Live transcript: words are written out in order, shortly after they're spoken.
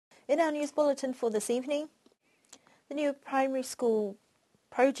In our news bulletin for this evening, the new primary school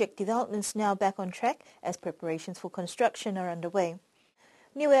project developments now back on track as preparations for construction are underway.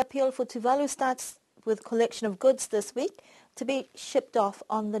 New appeal for Tuvalu starts with collection of goods this week to be shipped off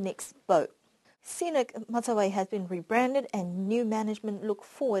on the next boat. Scenic Matawai has been rebranded and new management look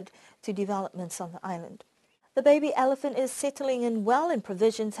forward to developments on the island. The baby elephant is settling in well and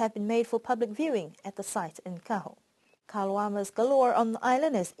provisions have been made for public viewing at the site in Kaho. Kaluamas galore on the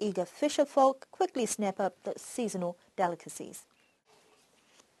island as eager fisher folk quickly snap up the seasonal delicacies.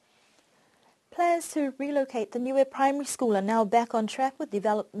 Plans to relocate the Niue Primary School are now back on track with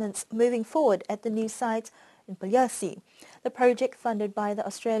developments moving forward at the new site in Palyasi. The project, funded by the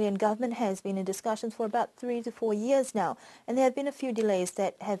Australian government, has been in discussions for about 3 to 4 years now, and there have been a few delays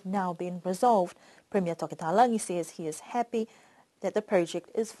that have now been resolved. Premier Tokitalangi says he is happy that the project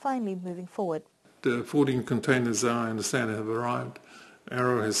is finally moving forward. The 14 containers, I understand, have arrived.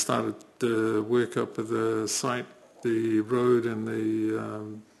 Arrow has started the work up at the site, the road and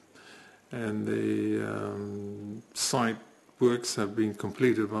the site works have been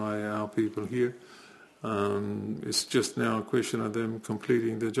completed by our people here. It's just now a question of them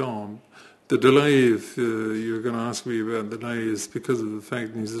completing the job. The delay, if you're going to ask me about the delay, is because of the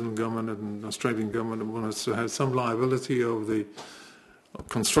fact New Zealand government and Australian government want us to have some liability of the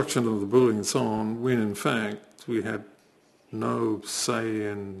construction of the building and so on, when in fact we had no say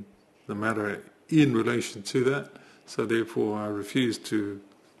in the matter in relation to that. So therefore I refused to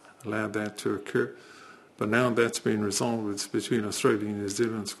allow that to occur. But now that's been resolved, it's between Australia and New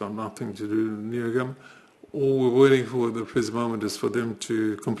Zealand, it's got nothing to do with the new government. All we're waiting for at the present moment is for them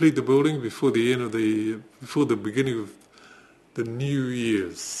to complete the building before the beginning of the New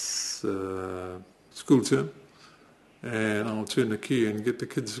Year's school term. And I'll turn the key and get the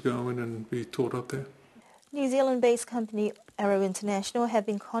kids going and be taught up there. New Zealand-based company Arrow International have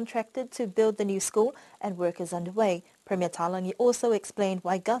been contracted to build the new school and work is underway. Premier Talangi also explained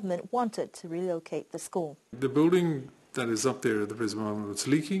why government wanted to relocate the school. The building that is up there at the present moment was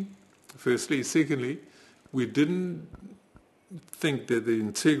leaking, firstly. Secondly, we didn't think that the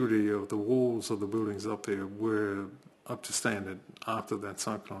integrity of the walls of the buildings up there were up to standard after that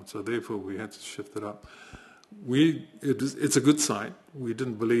cyclone, so therefore we had to shift it up. It's a good site. We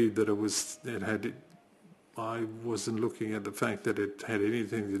didn't believe that I wasn't looking at the fact that it had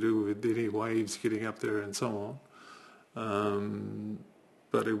anything to do with any waves getting up there and so on.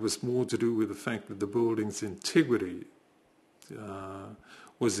 But it was more to do with the fact that the building's integrity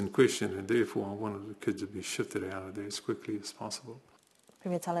was in question, and therefore I wanted the kids to be shifted out of there as quickly as possible.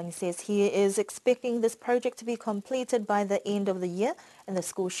 Premier Talangi says he is expecting this project to be completed by the end of the year and the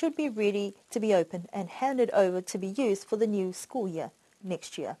school should be ready to be opened and handed over to be used for the new school year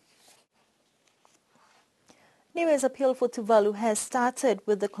next year. Niue's appeal for Tuvalu has started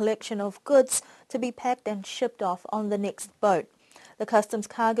with the collection of goods to be packed and shipped off on the next boat. The customs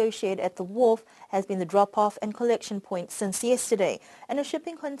cargo shed at the wharf has been the drop-off and collection point since yesterday, and a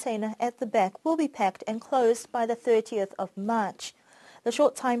shipping container at the back will be packed and closed by the 30th of March. The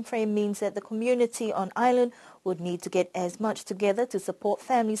short time frame means that the community on island would need to get as much together to support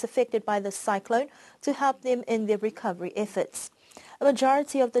families affected by the cyclone to help them in their recovery efforts. A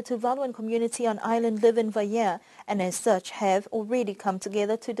majority of the Tuvaluan community on island live in Vaea and as such have already come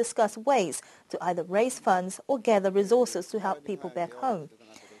together to discuss ways to either raise funds or gather resources to help people back home.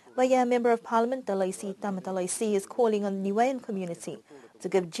 Vaea Member of Parliament Dalaisi Tamatalaisi is calling on the Niuean community to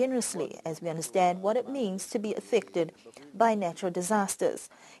give generously as we understand what it means to be affected by natural disasters.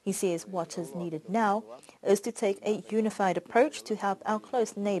 He says what is needed now is to take a unified approach to help our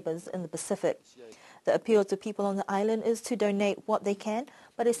close neighbours in the Pacific. The appeal to people on the island is to donate what they can,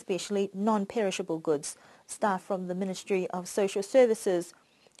 but especially non-perishable goods. Staff from the Ministry of Social Services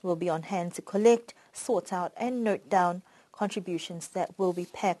will be on hand to collect, sort out and note down contributions that will be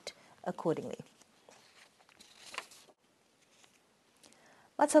packed accordingly.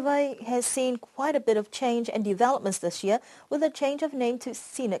 Matawai has seen quite a bit of change and developments this year with a change of name to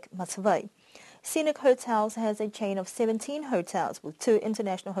Scenic Matawai. Scenic Hotels has a chain of 17 hotels with 2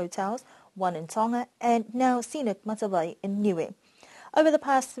 international hotels, 1 in Tonga, and now Scenic Matawai in Niue. Over the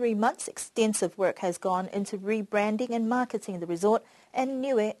past 3 months, extensive work has gone into rebranding and marketing the resort and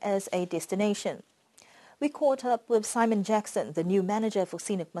Niue as a destination. We caught up with Simon Jackson, the new manager for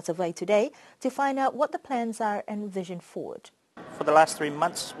Scenic Matawai today, to find out what the plans are and vision forward. For the last 3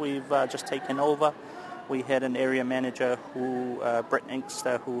 months, we've just taken over. We had an area manager, Brett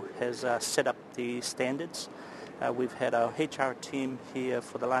Inkster, who has set up the standards. We've had our HR team here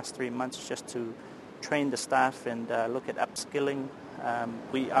for the last 3 months just to train the staff and look at upskilling.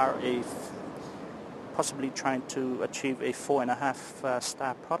 We are a possibly trying to achieve a 4.5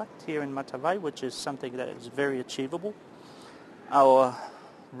 star product here in Matavai, which is something that is very achievable. Our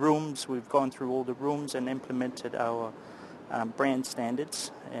rooms, we've gone through all the rooms and implemented our brand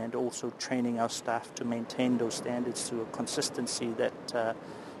standards, and also training our staff to maintain those standards to a consistency that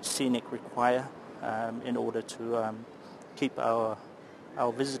Scenic require in order to keep our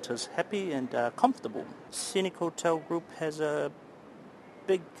visitors happy and comfortable. Scenic Hotel Group has a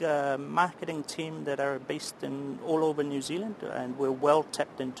big marketing team that are based in all over New Zealand, and we're well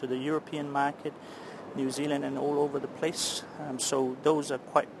tapped into the European market, New Zealand, and all over the place. So those are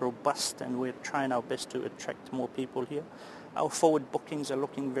quite robust, and we're trying our best to attract more people here. Our forward bookings are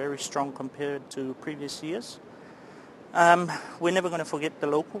looking very strong compared to previous years. We're never going to forget the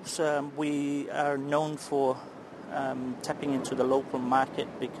locals. We are known for tapping into the local market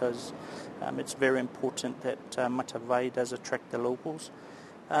because it's very important that Matavai does attract the locals.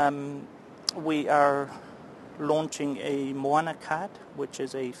 We are launching a Moana card, which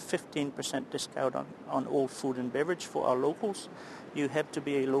is a 15% discount on all food and beverage for our locals. You have to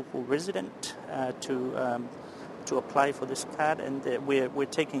be a local resident to apply for this card, and we're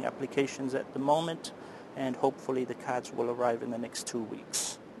taking applications at the moment, and hopefully the cards will arrive in the next 2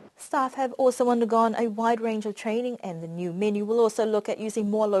 weeks. Staff have also undergone a wide range of training, and the new menu will also look at using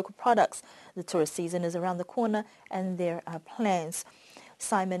more local products. The tourist season is around the corner, and there are plans.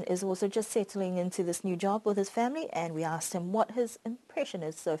 Simon is also just settling into this new job with his family, and we asked him what his impression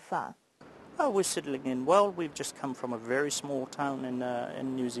is so far. Oh, we're settling in well. We've just come from a very small town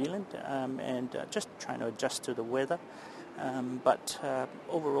in New Zealand, and just trying to adjust to the weather. But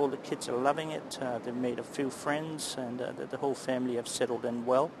overall, the kids are loving it. They've made a few friends, and the whole family have settled in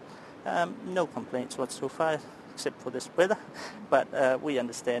well. No complaints whatsoever, except for this weather. But we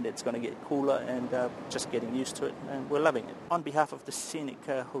understand it's going to get cooler, and just getting used to it, and we're loving it. On behalf of the Scenic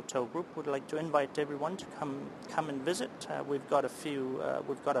Hotel Group, we'd like to invite everyone to come and visit. We've got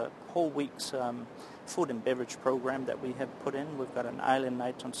a whole week's food and beverage program that we have put in. We've got an island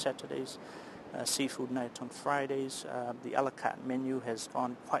night on Saturdays, seafood night on Fridays. The a la carte menu has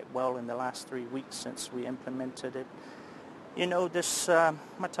gone quite well in the last 3 weeks since we implemented it. You know, this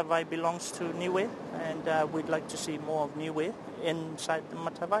Matavai belongs to Niue, and we'd like to see more of Niue inside the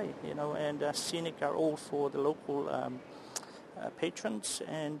Matavai, you know, and Scenic are all for the local patrons,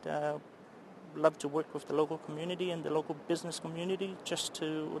 and love to work with the local community and the local business community.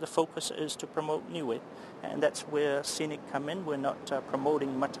 The focus is to promote Niue, and that's where Scenic come in. We're not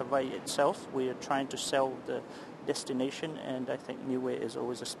promoting Matavai itself. We are trying to sell the destination, and I think Niue is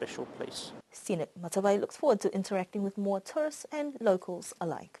always a special place. Scenic Matavai looks forward to interacting with more tourists and locals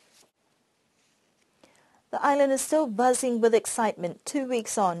alike. The island is still buzzing with excitement 2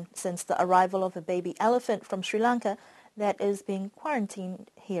 weeks on since the arrival of a baby elephant from Sri Lanka that is being quarantined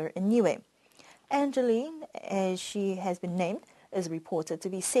here in Niue. Angeline, as she has been named, is reported to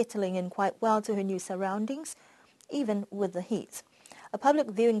be settling in quite well to her new surroundings, even with the heat. A public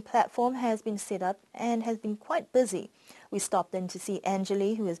viewing platform has been set up and has been quite busy. We stopped in to see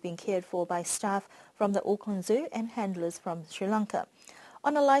Anjali, who is being cared for by staff from the Auckland Zoo and handlers from Sri Lanka.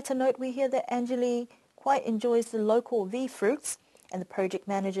 On a lighter note, we hear that Anjali quite enjoys the local V-fruits, and the project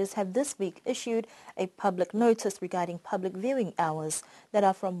managers have this week issued a public notice regarding public viewing hours that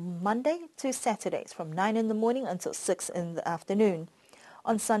are from Monday to Saturdays from 9 in the morning until 6 in the afternoon.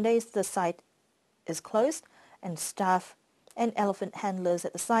 On Sundays, the site is closed, and staff and elephant handlers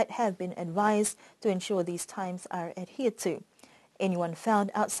at the site have been advised to ensure these times are adhered to. Anyone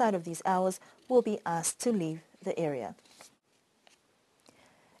found outside of these hours will be asked to leave the area.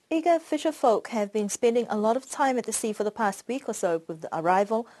 Eager fisherfolk have been spending a lot of time at the sea for the past week or so with the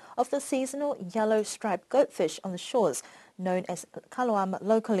arrival of the seasonal yellow-striped goatfish on the shores, known as kaloama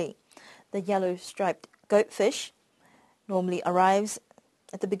locally. The yellow-striped goatfish normally arrives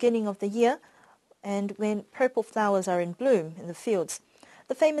at the beginning of the year and when purple flowers are in bloom in the fields.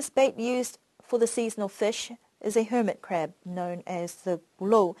 The famous bait used for the seasonal fish is a hermit crab known as the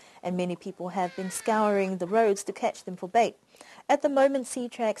bulo, and many people have been scouring the roads to catch them for bait. At the moment, sea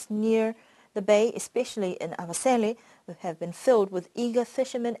tracks near the bay, especially in Avasele, have been filled with eager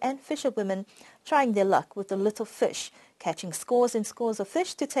fishermen and fisherwomen trying their luck with the little fish, catching scores and scores of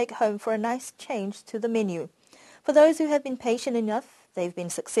fish to take home for a nice change to the menu. For those who have been patient enough, they've been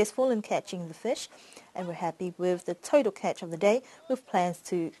successful in catching the fish, and we're happy with the total catch of the day, with plans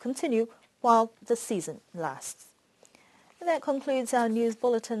to continue while the season lasts. And that concludes our news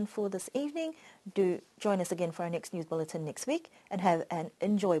bulletin for this evening. Do join us again for our next news bulletin next week, and have an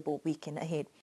enjoyable weekend ahead.